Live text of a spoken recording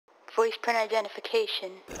Voice print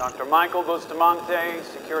identification. Dr. Michael Bustamante,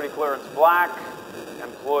 security clearance black,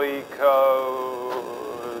 employee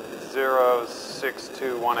code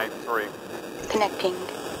 062183. Connecting.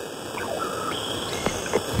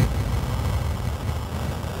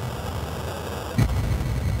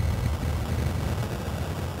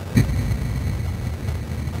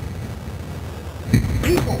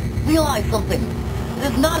 People, realize something.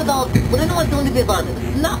 This is not about what anyone's going to be about. This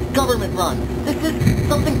is not government run. This is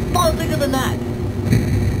something far bigger than that.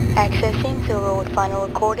 Accessing Silverwood final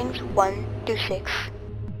recordings 1 through 6.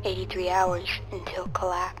 83 hours until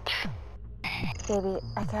collapse. Baby,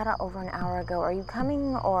 I got out over an hour ago. Are you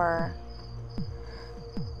coming or...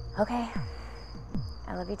 Okay.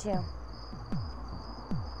 I love you too.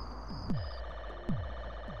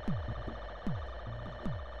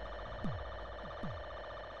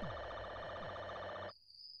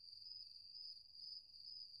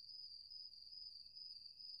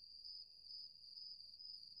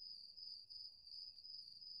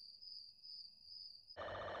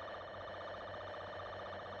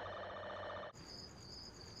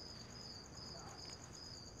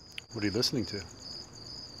 What are you listening to?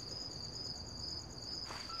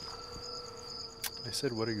 I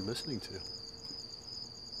said, what are you listening to?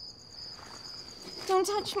 Don't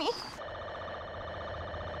touch me.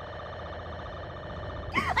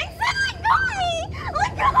 I said let go of me!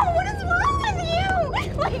 Let go! What is wrong with you?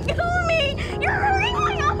 Let go of me! You're hurting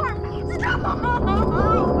my arm! Stop! Stop!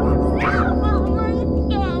 Let me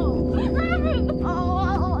go!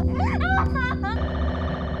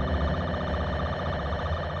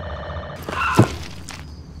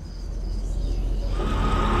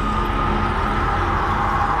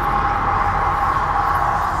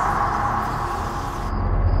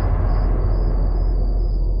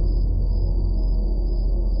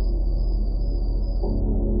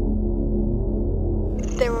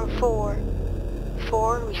 There were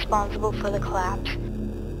four responsible for the collapse.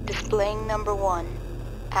 Displaying number 1,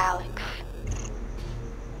 Alex.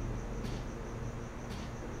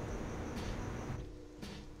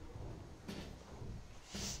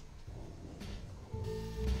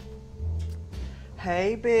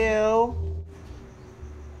 Hey, Bill.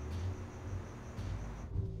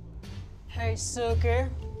 Hey, sucker.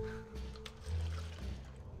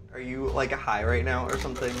 Are you like high right now or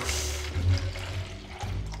something?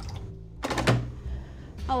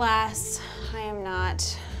 Alas, I am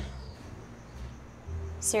not.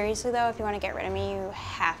 Seriously though, if you want to get rid of me, you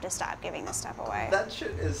have to stop giving this stuff away. That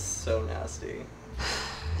shit is so nasty.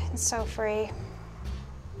 It's so free.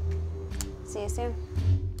 See you soon.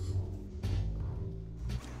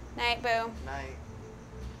 Night, boo. Night.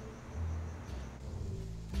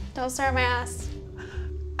 Don't start my ass.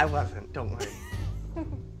 I wasn't, don't worry.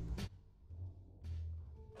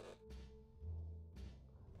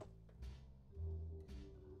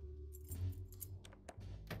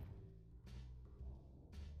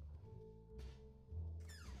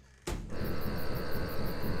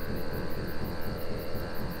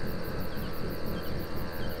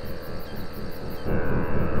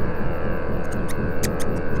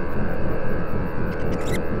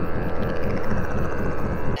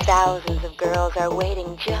 Thousands of girls are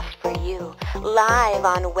waiting just for you, live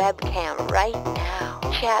on webcam right now.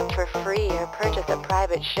 Chat for free or purchase a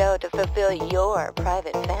private show to fulfill your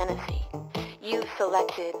private fantasy. You've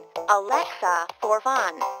selected Alexa for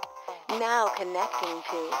Fun. Now connecting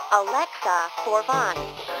to Alexa for Fun.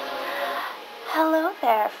 Hello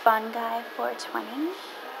there, Fun Guy 420.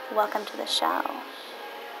 Welcome to the show.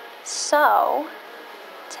 So,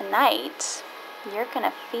 tonight, you're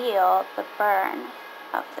gonna feel the burn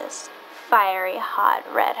of this fiery hot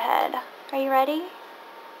redhead. Are you ready?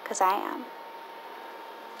 'Cause I am.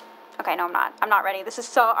 Okay, no, I'm not. I'm not ready.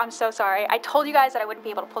 I'm so sorry. I told you guys that I wouldn't be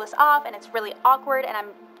able to pull this off, and it's really awkward, and I'm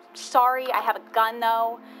sorry. I have a gun,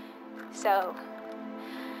 though. So,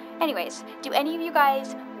 anyways, do any of you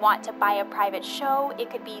guys want to buy a private show? It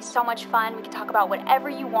could be so much fun. We can talk about whatever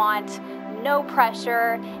you want, no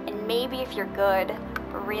pressure, and maybe if you're good,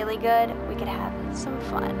 really good, we could have some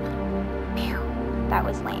fun. Phew. That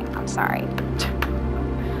was lame. I'm sorry.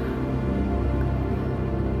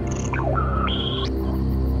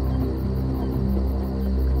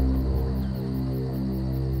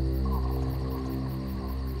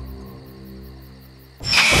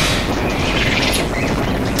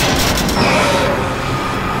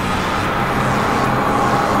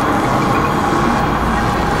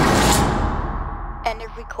 End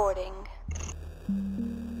of recording.